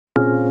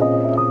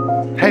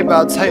Hey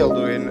buds, how you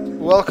doing?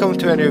 Welcome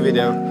to a new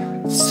video.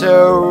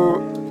 So,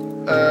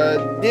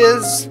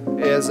 this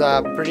is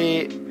a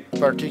pretty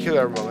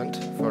particular moment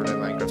for the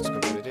Minecraft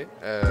community.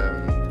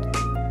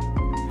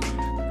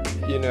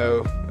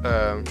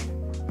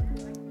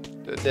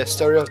 The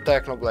story of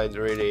Technoblade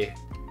really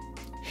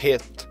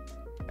hit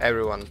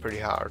everyone pretty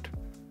hard.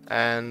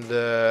 And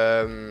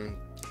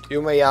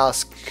you may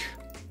ask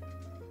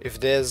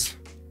if this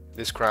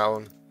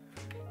crown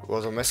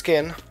was on my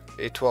skin.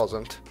 It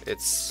wasn't.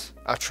 It's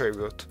a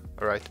tribute,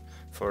 right,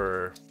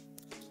 for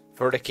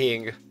the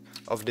king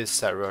of this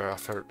server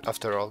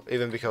after all,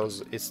 even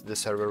because it's the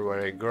server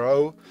where I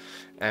grow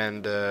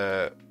and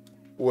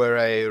where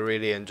I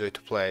really enjoy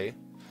to play.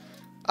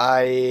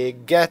 I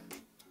get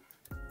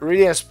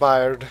really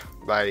inspired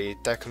by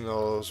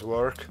Techno's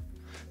work,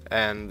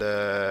 and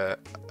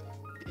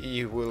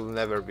he will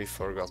never be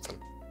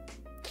forgotten.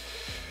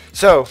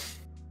 So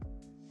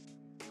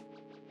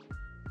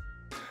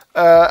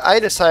I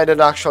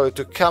decided actually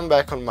to come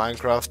back on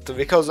Minecraft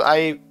because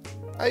I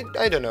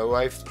don't know,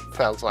 I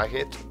felt like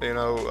it, you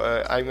know.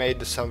 I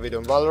made some video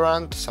on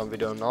Valorant, some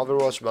video on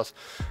Overwatch, but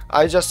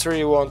I just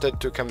really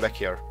wanted to come back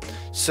here.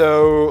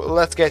 So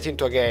let's get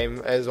into a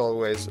game, as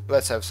always.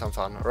 Let's have some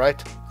fun,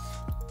 alright?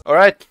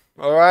 Alright,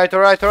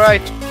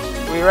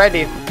 we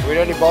ready,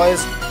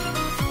 boys?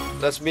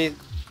 Let's be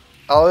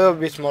a little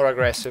bit more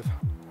aggressive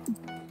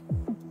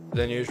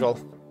than usual.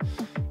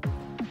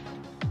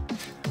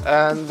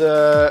 And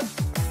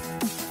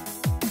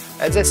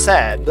as I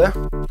said,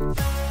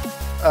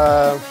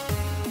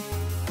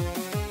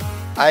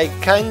 I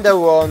kinda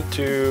want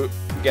to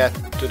get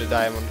to the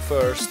diamond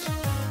first,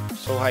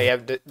 so I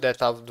have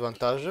that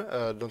advantage.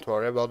 Don't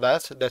worry about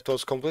that. That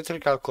was completely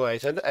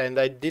calculated, and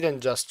I didn't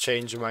just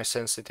change my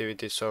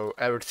sensitivity, so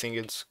everything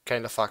is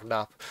kinda fucked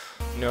up.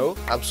 No,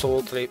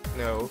 absolutely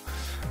no.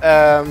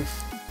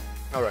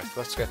 Alright,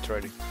 let's get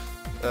ready.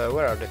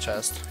 Where are the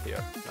chests?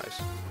 Here, nice.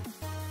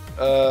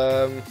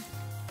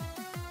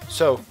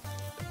 So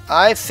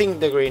I think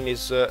the green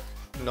is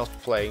not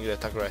playing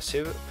that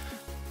aggressive,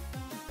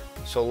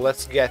 so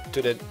let's get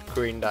to the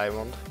green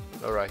diamond.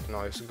 Alright,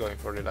 no, it's going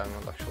for the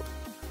diamond actually.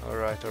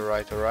 Alright.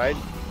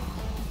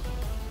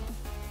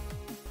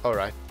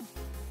 Alright,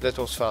 that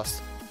was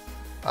fast.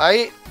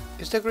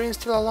 Is the green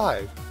still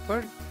alive?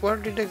 Where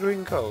did the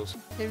green go?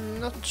 I'm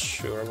not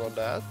sure about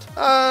that.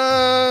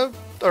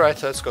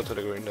 Alright, let's go to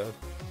the green though.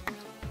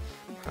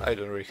 I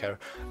don't really care.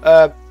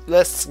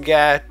 Let's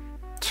get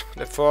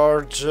the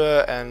forge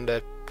and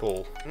the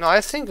pool. No, I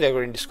think the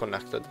green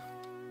disconnected.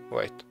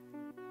 Wait.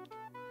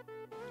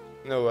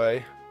 No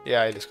way.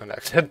 Yeah, I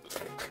disconnected.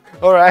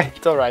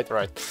 Alright.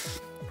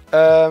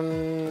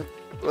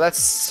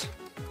 Let's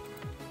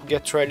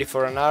get ready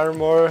for an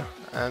armor,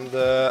 and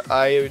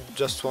I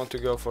just want to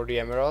go for the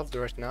emerald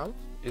right now.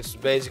 It's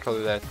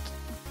basically that.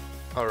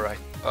 Alright.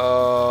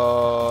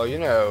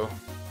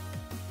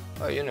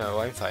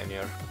 I'm fine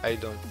here. I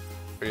don't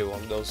really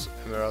want those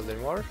emerald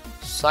anymore.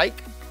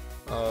 Psych.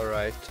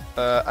 Alright,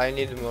 I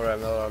need more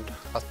emerald.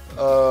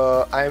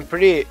 I'm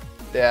pretty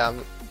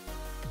damn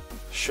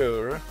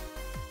sure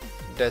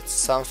that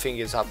something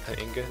is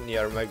happening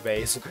near my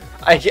base.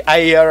 I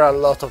hear a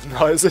lot of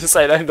noises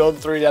and I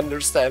don't really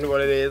understand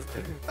what it is.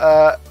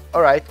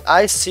 Alright,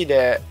 I see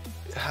him.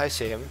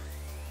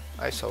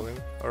 I saw him.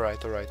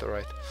 Alright.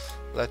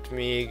 Let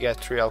me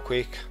get real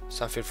quick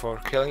something for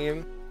killing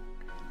him.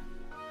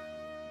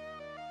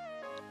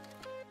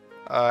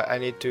 I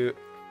need to...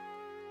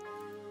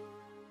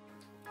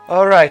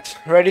 Alright,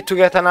 ready to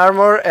get an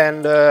armor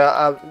and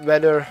a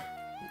better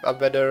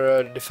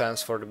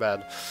defense for the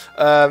bed.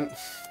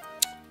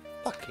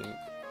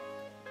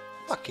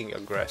 Fucking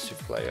aggressive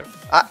player.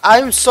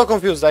 I'm so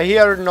confused. I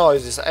hear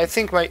noises. I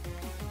think my...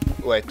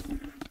 Wait.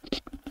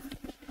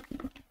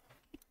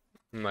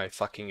 My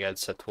fucking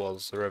headset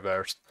was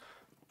reversed.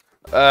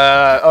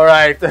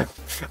 Alright.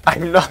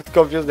 I'm not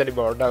confused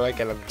anymore. Now I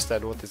can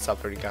understand what is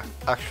happening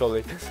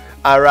actually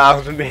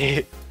around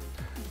me.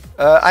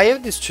 I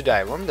have this 2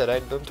 diamond that I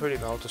don't really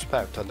know how to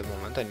spend at the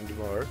moment. I need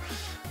more.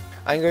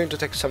 I'm going to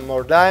take some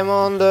more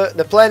diamond.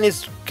 The plan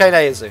is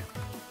kinda easy.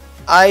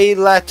 I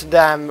let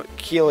them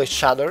kill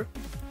each other,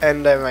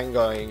 and then I'm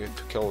going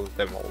to kill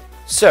them all.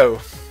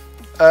 So,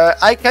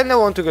 I kinda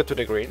want to go to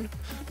the green,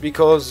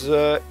 because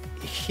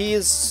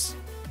he's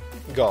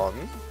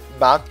gone,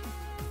 but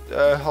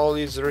all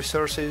his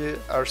resources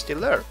are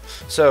still there.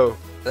 So,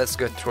 let's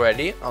get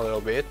ready a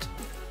little bit.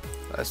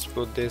 Let's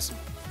put this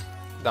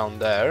down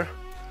there.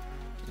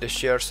 The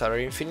shears are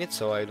infinite,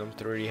 so I don't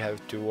really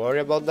have to worry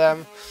about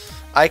them.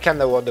 I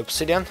kinda want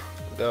obsidian,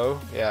 though.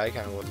 Yeah, I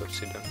kinda want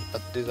obsidian,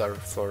 but these are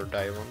for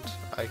diamonds.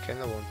 I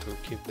kinda want to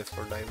keep the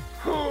 4 diamond.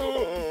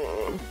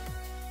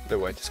 The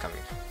white is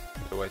coming,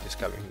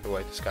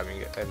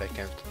 and I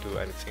can't do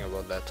anything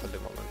about that at the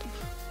moment.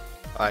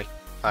 I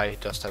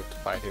just have to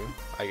fight him,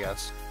 I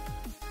guess.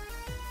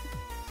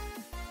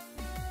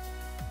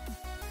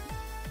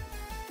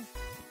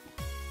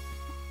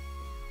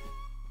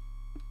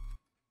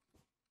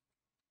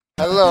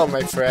 Hello,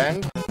 my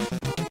friend.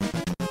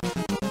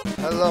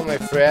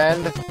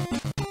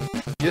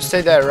 You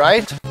stay there,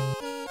 right?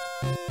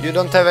 You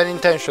don't have any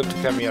intention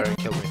to come here and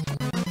kill me,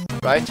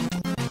 right?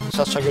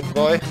 Such a good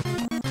boy.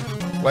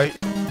 Why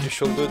you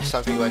should do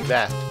something like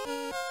that?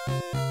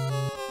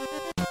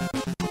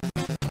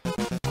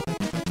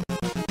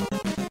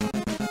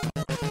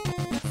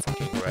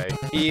 Fucking great.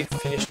 He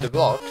finished the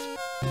blocks.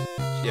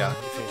 Yeah,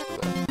 he finished the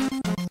block.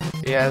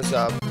 He has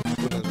a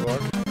wooden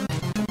sword.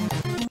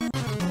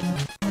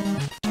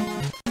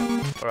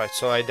 Alright,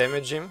 so I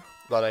damaged him,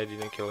 but I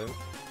didn't kill him.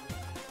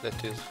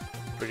 That is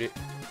pretty...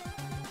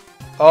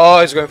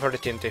 Oh, he's going for the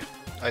TNT.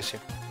 I see.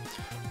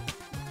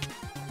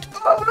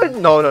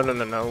 No, no, no,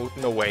 no, no.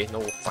 No way.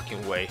 No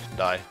fucking way.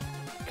 Die.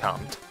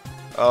 Can't.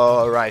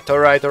 Alright,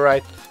 alright,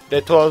 alright.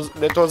 That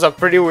was a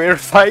pretty weird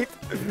fight.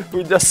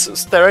 We just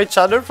stare at each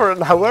other for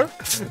an hour.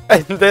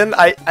 And then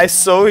I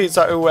saw his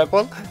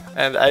weapon.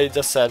 And I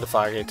just said,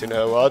 fuck it, you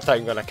know what?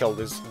 I'm gonna kill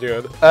this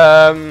dude.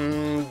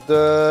 You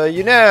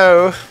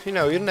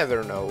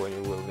never know when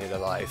you will need a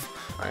life.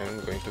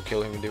 I'm going to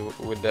kill him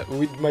with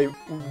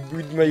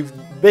my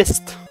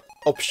best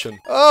option.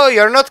 Oh,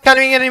 you're not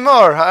coming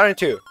anymore,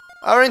 aren't you?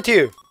 Aren't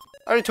you?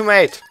 Aren't you,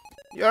 mate?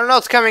 You're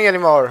not coming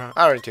anymore,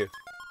 aren't you?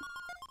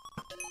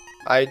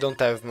 I don't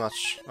have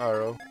much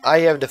arrow. I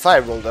have the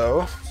fireball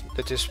though.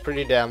 That is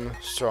pretty damn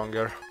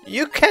stronger.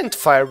 You can't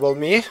fireball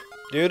me,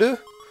 do you?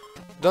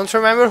 Don't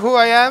remember who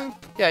I am?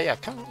 Yeah,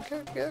 come,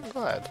 yeah,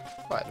 go ahead.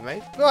 Go ahead,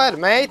 mate. Go ahead,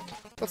 mate.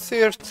 What do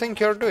you think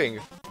you're doing?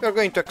 You're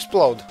going to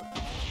explode.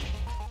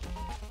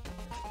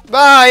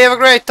 Bye, have a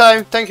great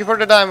time. Thank you for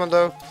the diamond,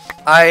 though.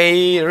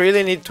 I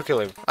really need to kill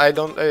him. I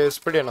don't... it's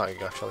pretty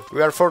annoying, actually.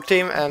 We are 4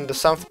 team, and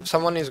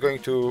someone is going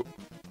to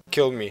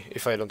kill me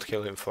if I don't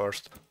kill him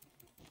first.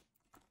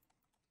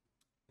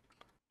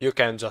 You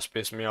can't just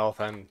piss me off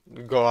and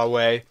go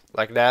away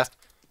like that.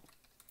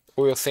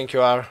 Who you think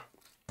you are?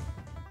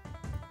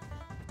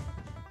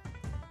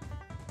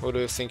 Who do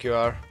you think you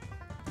are,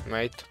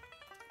 mate?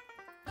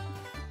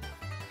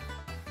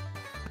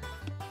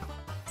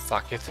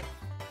 Fuck it.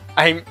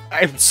 I'm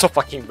so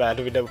fucking bad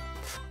with the...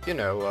 You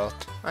know what?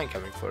 I'm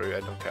coming for you, I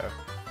don't care.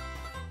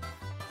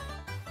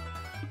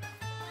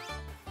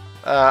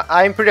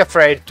 I'm pretty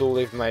afraid to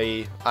leave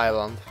my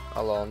island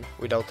alone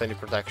without any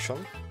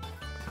protection.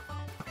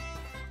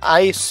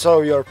 I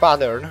saw your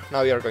pattern,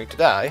 now you're going to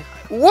die.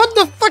 What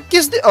the fuck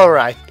is this?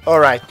 Alright,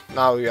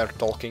 now we are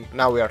talking,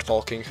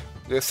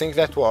 Do you think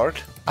that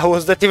worked? How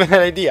was that even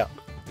an idea?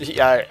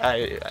 Yeah,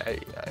 I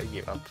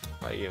give up.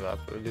 I give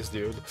up with this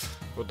dude.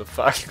 What the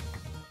fuck?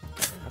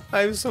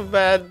 I'm so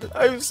bad.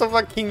 I'm so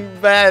fucking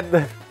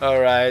bad.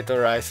 Alright.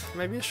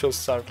 Maybe I should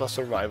start a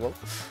survival.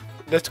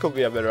 That could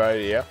be a better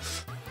idea.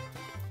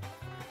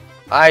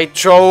 I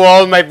throw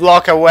all my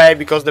block away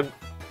because the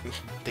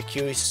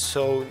Q is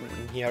so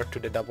near to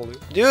the W.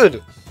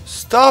 Dude,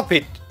 stop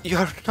it.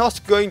 You're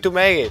not going to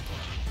make it.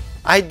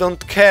 I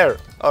don't care.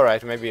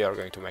 Alright, maybe you're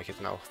going to make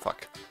it now.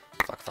 Fuck.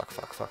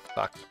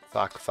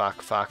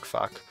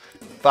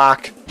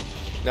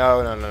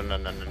 No. No.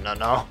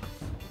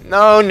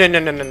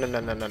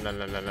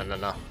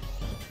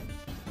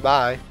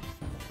 Bye.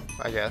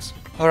 I guess.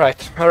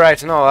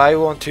 Alright, no, I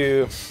want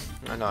to...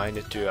 No, I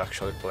need to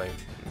actually play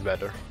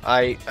better.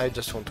 I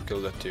just want to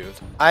kill that dude.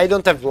 I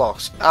don't have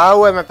blocks.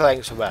 How am I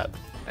playing so bad?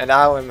 And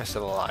how am I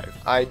still alive?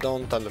 I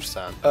don't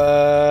understand.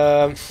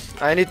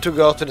 I need to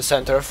go to the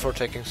center for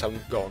taking some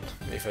gold,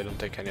 if I don't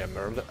take any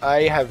emerald.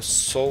 I have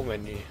so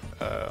many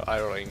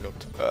iron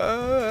ingot.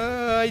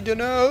 I don't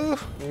know.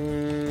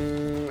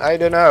 I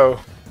don't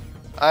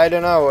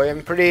know.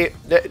 I'm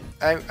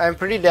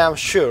pretty damn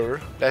sure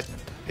that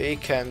he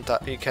can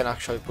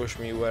actually push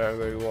me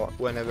whenever he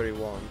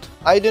want.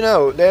 I don't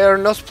know. They are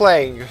not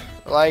playing.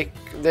 Like,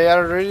 they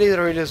are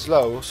really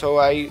slow. So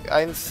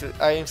I'm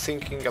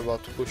thinking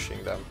about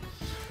pushing them.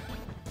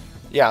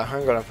 Yeah,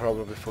 I'm gonna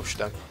probably push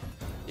them.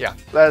 Yeah,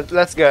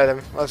 let's get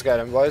them. Let's get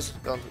them, boys.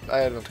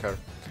 I don't care.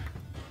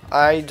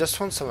 I just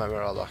want some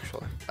emerald,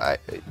 actually.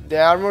 The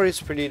armor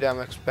is pretty damn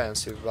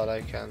expensive, but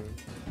I can...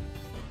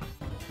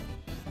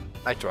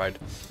 I tried.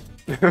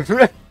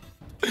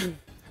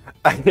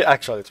 I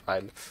actually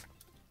tried.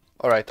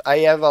 Alright, I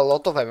have a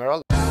lot of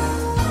emerald.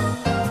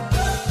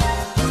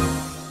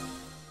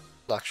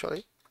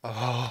 Actually.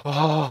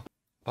 Oh.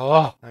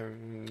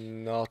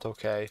 I'm not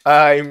okay.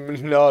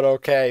 I'm not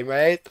okay,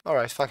 mate.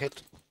 Alright, fuck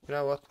it. You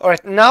know what?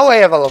 Alright, now I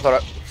have a lot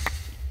of...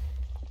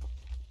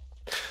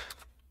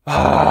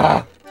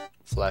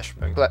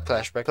 Flashback. Not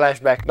flashback.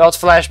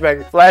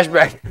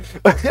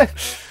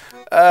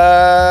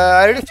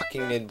 I really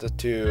fucking need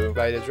to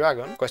buy the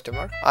dragon, question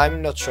mark.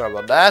 I'm not sure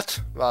about that,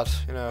 but,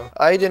 you know,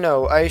 I don't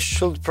know, I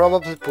should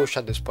probably push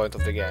at this point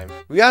of the game.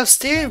 We are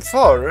still in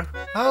 4?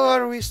 How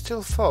are we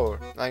still 4?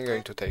 I'm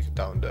going to take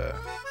down the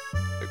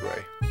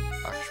grey,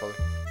 actually.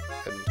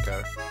 I don't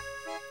care.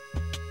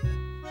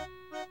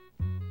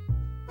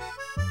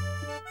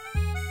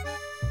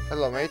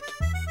 Hello, mate.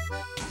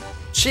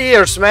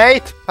 Cheers,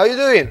 mate! How you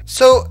doing?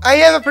 So, I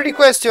have a pretty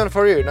question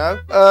for you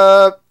now.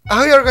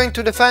 How you're going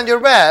to defend your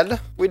bed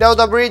without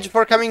a bridge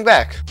for coming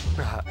back?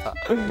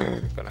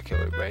 I'm gonna kill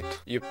you, mate.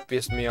 You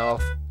pissed me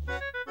off.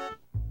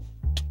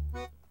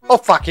 Oh,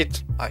 fuck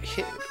it. I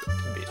hit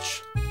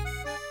bitch.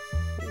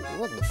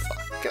 What the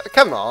fuck?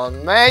 Come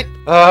on, mate.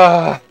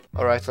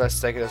 Alright,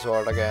 let's take the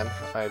sword again.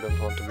 I don't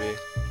want to be...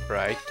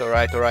 Right,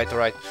 alright.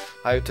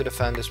 I have to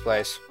defend this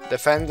place.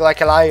 Defend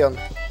like a lion.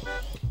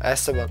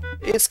 Esteban.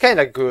 It's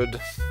kinda good,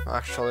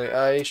 actually.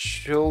 I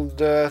should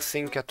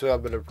think to a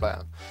better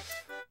plan.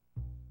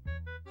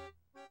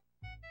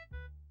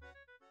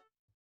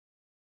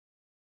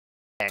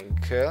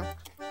 Tank.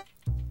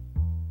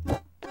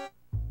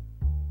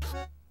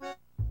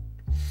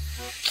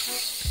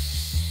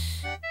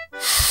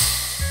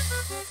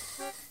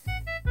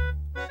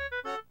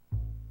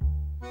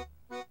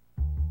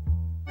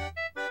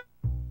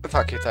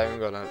 Fuck it, I'm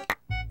gonna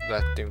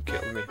let him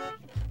kill me.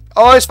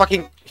 Oh, he's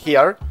fucking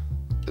here.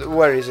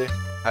 Where is he?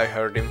 I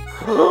heard him.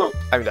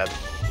 I'm dead.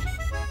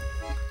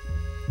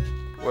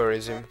 Where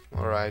is him?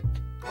 Alright,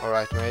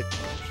 mate.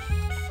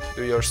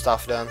 Do your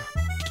stuff then.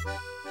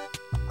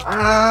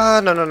 Ah,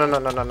 no.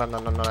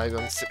 I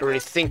don't really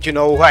think you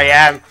know who I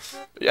am.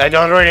 I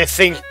don't really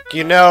think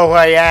you know who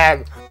I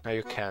am. No,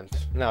 you can't.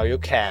 No, you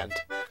can't.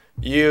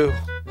 You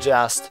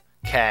just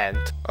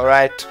can't.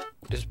 Alright.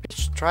 This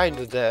bitch tried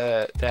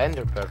the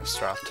ender pearl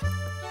strat.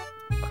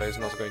 It's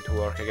not going to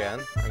work again.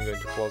 I'm going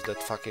to close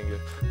that fucking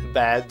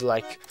bed,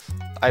 like,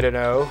 I don't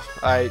know.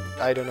 I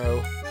don't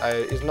know.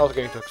 It's not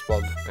going to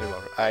explode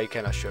anymore. I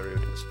can assure you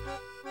this.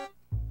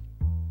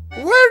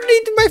 Where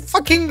did my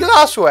fucking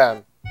glass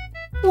went?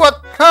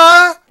 What?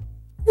 Huh?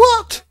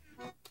 What?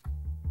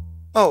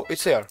 Oh,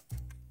 it's here.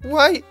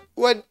 Why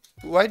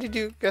did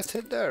you get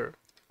it there?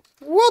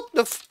 What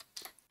the f...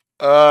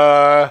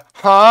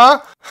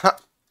 Huh?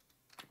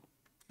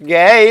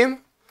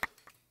 Game?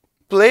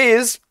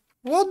 Please?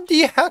 What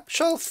the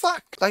actual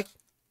fuck? Like...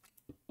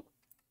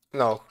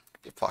 No.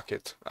 Fuck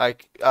it. I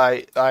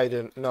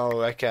don't...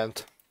 No, I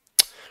can't.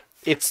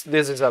 This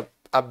is a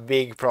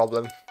big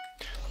problem.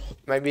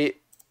 Maybe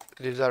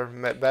these are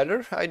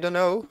better? I don't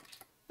know.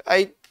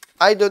 I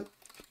don't...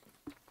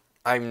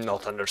 I'm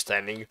not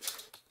understanding.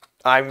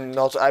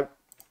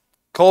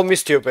 Call me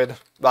stupid,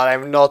 but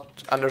I'm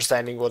not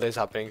understanding what is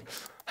happening.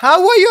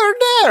 How are you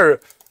there?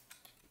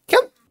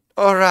 Come...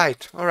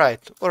 Alright.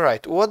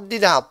 What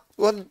did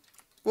happen?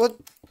 What?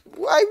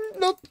 I'm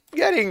not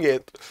getting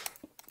it.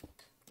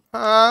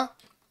 Huh?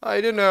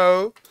 I don't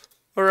know.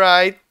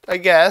 Alright, I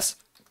guess.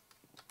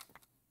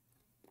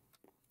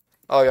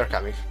 Oh, you're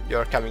coming.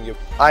 You.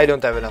 I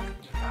don't have enough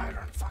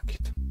iron. Fuck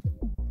it.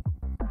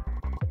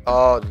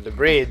 Oh, the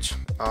bridge.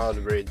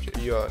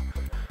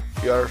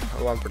 You're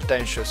one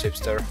pretentious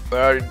hipster.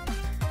 Where are you?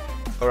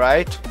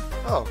 Alright.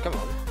 Oh, come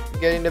on.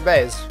 Get in the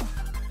base.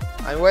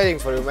 I'm waiting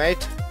for you,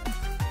 mate.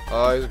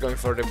 Oh, he's going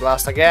for the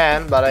blast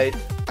again, but I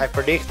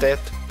predict it.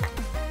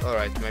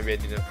 Alright, maybe I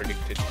didn't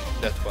predict it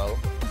that well.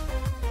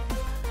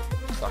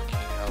 Fucking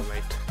hell,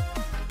 mate.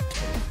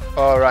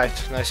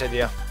 Alright, nice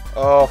idea.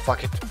 Oh,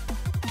 fuck it.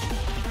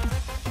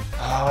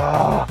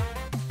 Ah,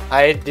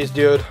 I hate this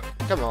dude.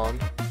 Come on.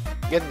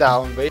 Get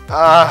down, babe.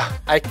 Ah,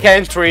 I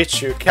can't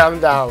reach you. Calm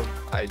down.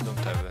 I don't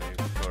have any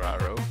more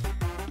arrow.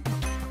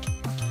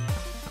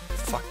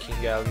 Fucking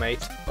hell,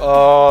 mate.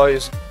 Oh,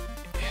 he's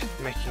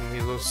making me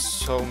lose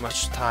so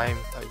much time.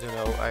 I don't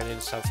know. I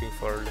need something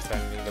for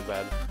defending the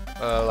bed.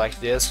 Like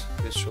this.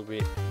 This should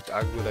be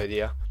a good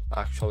idea,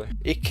 actually.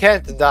 He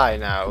can't die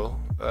now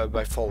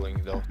by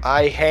falling, though.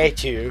 I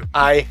hate you.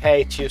 I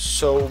hate you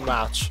so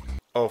much.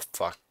 Oh,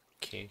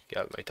 fucking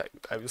hell, mate.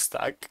 I'm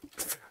stuck.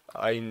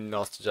 I'm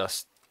not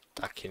just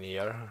stuck in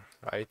here,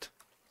 right?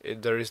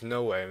 There is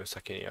no way I'm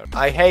stuck in here.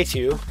 I hate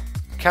you.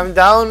 Come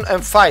down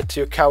and fight,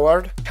 you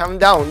coward. Come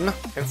down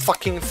and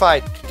fucking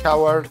fight,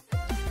 coward.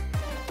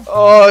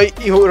 Oh,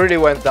 you really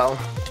went down.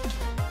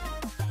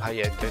 I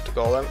had to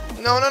golem.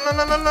 No,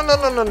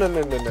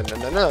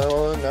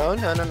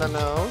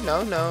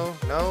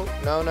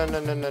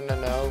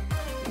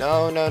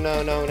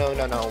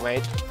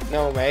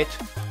 mate.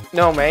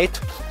 No, mate.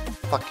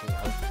 Fucking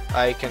hell.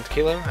 I can't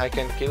kill him.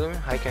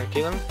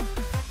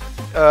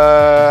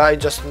 I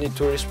just need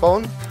to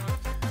respawn.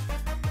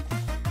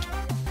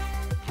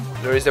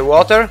 There is the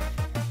water.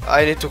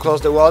 I need to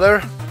close the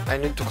water. I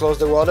need to close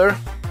the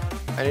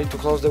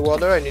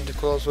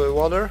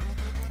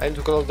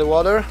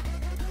water.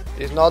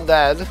 He's not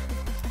dead.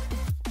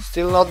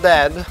 Still not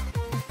dead.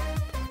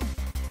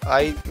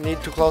 I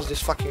need to close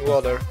this fucking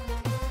water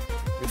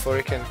before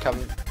he can come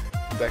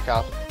back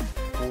up.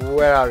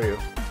 Where are you?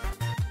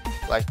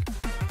 Like...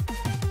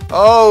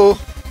 Oh!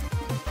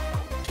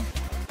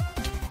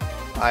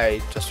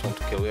 I just want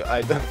to kill you.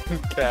 I don't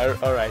care.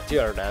 Alright,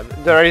 you are dead.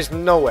 There is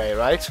no way,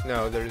 right?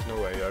 No, there is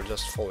no way. You are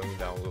just falling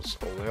down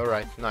slowly.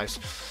 Alright, nice.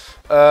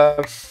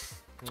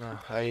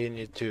 I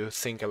need to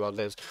think about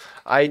this.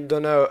 I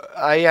don't know.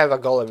 I have a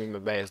golem in my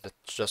base that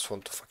just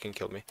want to fucking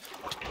kill me.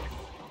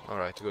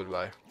 Alright,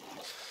 goodbye.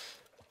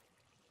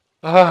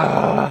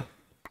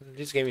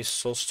 This game is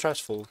so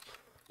stressful.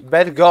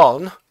 Bed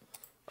gone.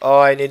 Oh,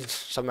 I need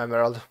some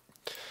emerald.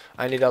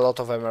 I need a lot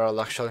of emerald,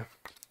 actually.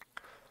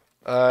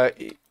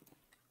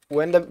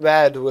 When the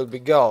bed will be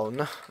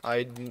gone,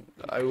 I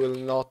will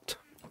not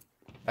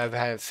have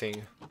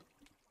anything.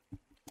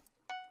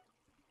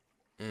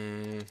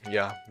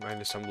 Yeah, I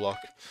need some block.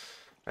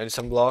 I need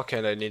some block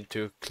and I need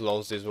to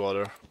close this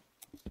water.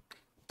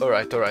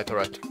 Alright, alright,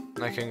 alright.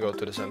 I can go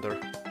to the center.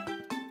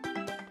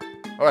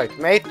 Alright,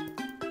 mate.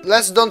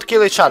 Let's don't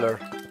kill each other.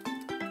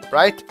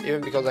 Right?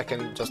 Even because I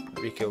can just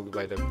be killed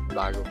by the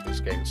bug of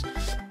these games.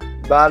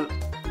 But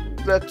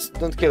let's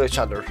don't kill each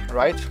other,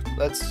 right?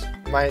 Let's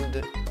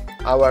mind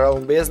our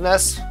own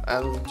business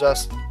and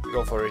just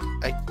go for it.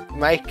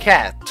 My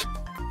cat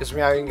is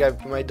meowing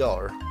at my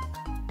door.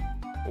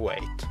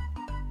 Wait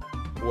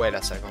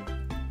a second.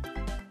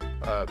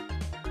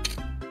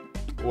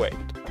 Wait.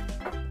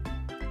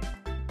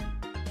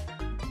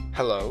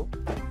 Hello?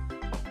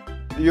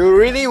 You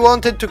really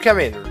wanted to come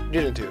in,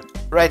 didn't you?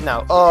 Right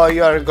now. Oh,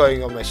 you are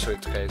going on my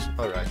suitcase.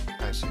 Alright,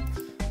 I see.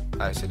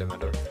 I see the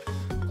matter.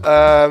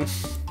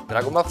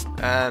 Dragon Buff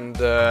and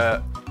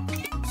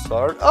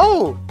sword.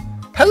 Oh!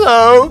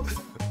 Hello!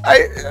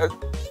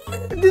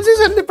 This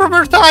isn't the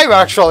proper time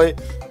actually.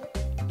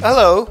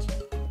 Hello?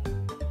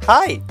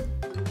 Hi!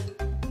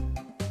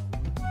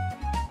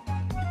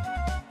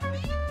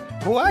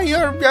 Why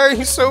you're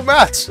meowing so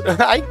much?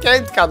 I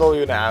can't cuddle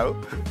you now.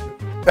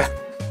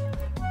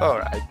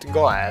 Alright,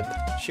 go ahead.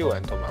 She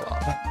went on my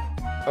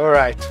lap.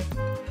 Alright.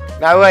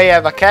 Now I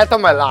have a cat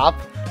on my lap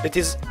that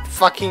is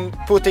fucking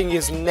putting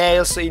his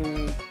nails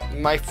in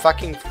my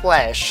fucking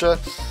flesh.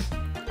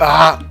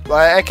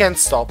 I can't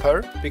stop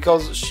her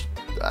because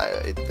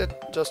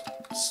that just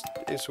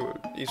is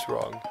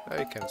wrong.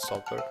 I can't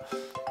stop her.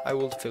 I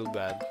would feel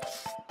bad.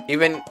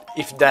 Even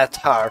if that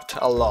hurt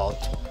a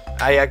lot,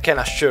 I can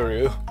assure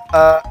you.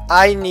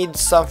 I need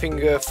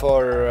something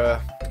for...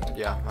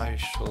 yeah, I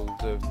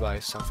should buy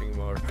something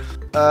more.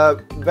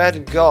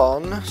 Bed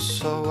gone,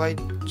 so I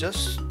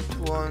just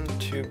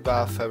want to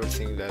buff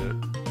everything that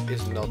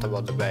is not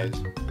about the base,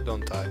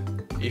 don't I?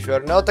 If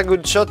you're not a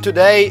good shot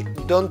today,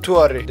 don't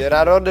worry, there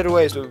are other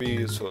ways to be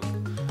useful.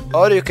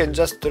 Or you can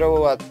just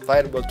throw a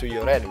fireball to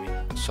your enemy,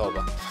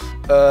 Soba.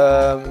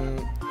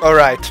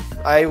 Alright,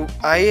 I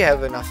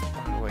have enough...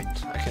 Oh, wait,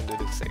 I can do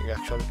this thing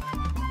actually.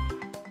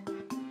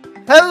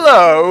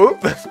 Hello!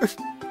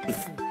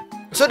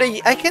 So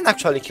I can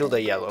actually kill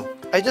the yellow.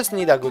 I just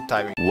need a good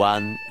timing.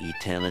 One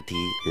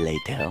eternity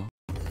later.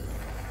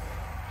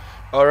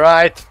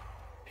 Alright,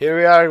 here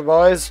we are,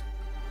 boys.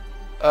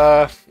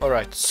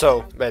 Alright,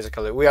 so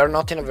basically we are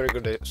not in a very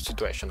good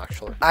situation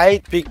actually.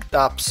 I picked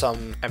up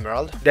some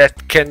emerald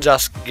that can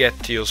just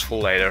get useful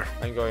later.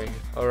 I'm going,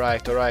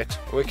 alright,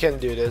 we can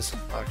do this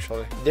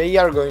actually. They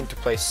are going to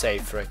play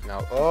safe right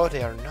now. Oh,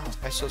 they are not.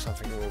 I saw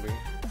something moving,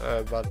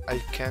 but I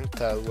can't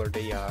tell where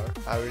they are.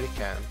 I really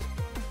can't.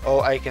 Oh,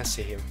 I can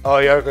see him. Oh,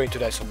 you're going to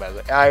die so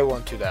badly. I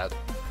want you dead.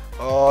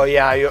 Oh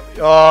yeah,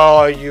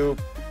 you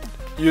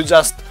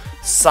just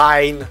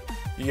sign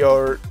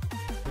your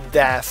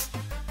death.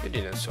 You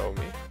didn't saw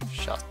me.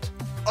 Shut.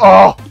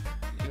 Oh!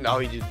 No,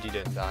 you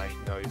didn't die.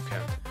 No, you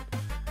can't.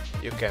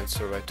 You can't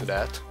survive to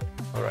that.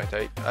 Alright,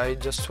 I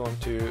just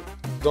want to...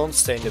 Don't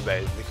stay in the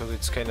base, because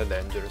it's kinda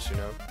dangerous, you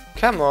know?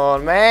 Come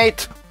on,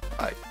 mate!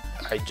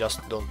 I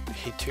just don't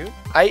hit you.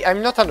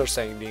 I'm not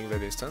understanding the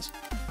distance.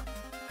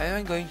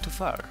 I'm going too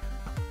far.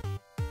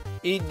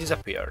 He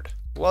disappeared.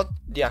 What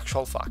the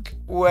actual fuck?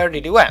 Where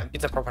did he went?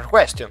 It's a proper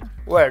question.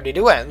 Where did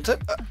he went?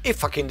 He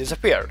fucking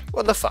disappeared.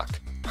 What the fuck?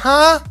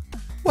 Huh?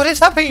 What is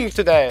happening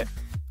today?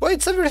 Why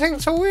is everything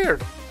so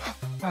weird?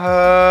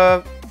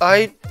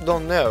 I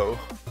don't know.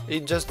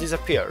 It just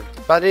disappeared.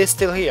 But it's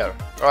still here,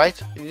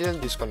 right? It didn't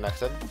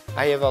disconnect.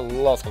 I have a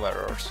lot of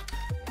errors.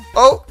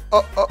 Oh!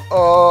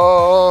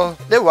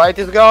 The white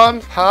is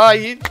gone.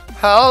 Hi!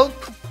 Help!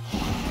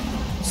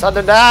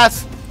 Sudden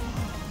death!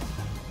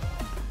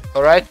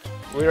 Alright,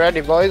 we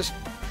ready, boys?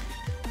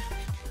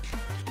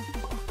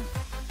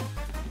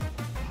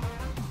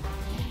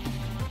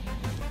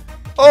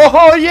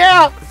 Oh,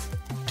 yeah!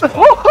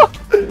 Oh,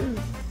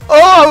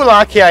 how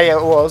lucky I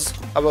was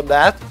about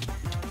that.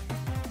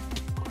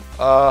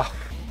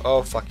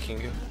 Oh,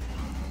 fucking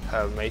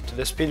hell, mate.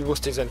 The speed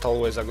boost isn't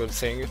always a good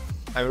thing.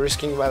 I'm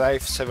risking my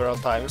life several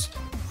times.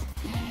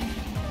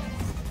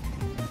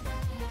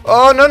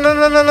 Oh,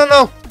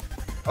 no!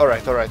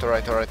 Alright.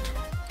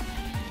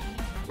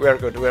 We are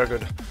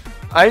good.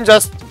 I'm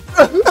just...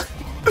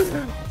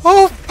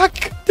 Oh,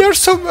 fuck! There are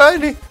so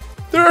many!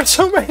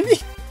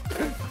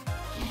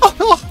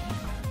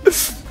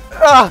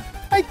 Oh,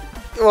 I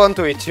want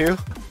to eat you.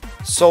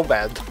 So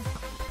bad.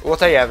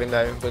 What I have in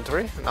the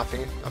inventory?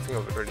 Nothing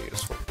of really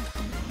useful.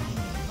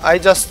 I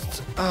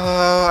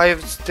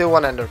have still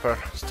one ender pearl.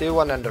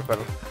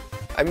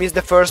 I missed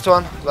the first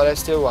one, but I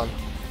still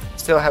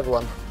have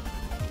one.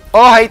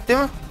 Oh, I hit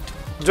him.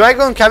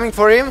 Dragon coming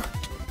for him.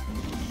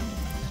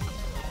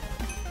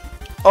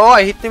 Oh,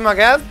 I hit him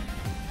again.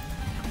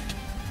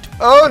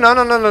 Oh, no,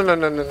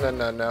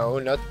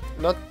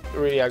 not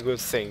really a good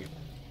thing.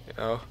 You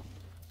know,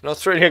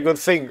 not really a good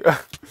thing.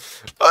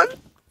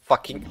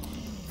 Fuck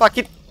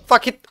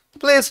it,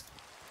 please.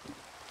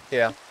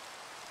 Yeah,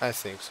 I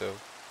think so.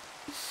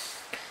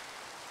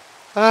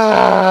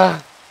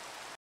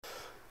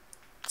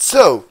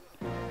 So,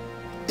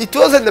 it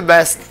wasn't the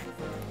best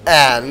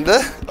end,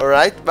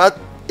 alright, but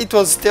it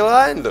was still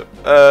an end.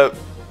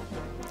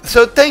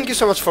 So thank you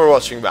so much for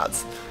watching,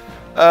 Bads.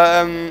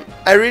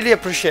 I really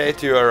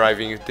appreciate you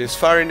arriving this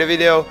far in the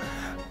video,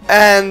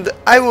 and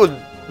I would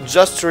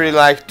just really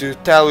like to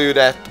tell you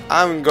that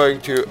I'm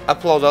going to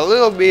upload a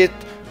little bit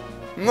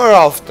more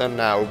often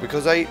now,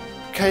 because I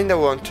kinda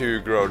want to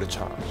grow the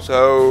channel.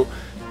 So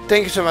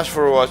thank you so much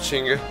for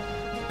watching,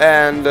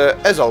 and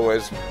as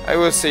always, I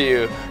will see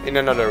you in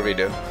another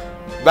video.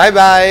 Bye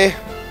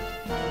bye!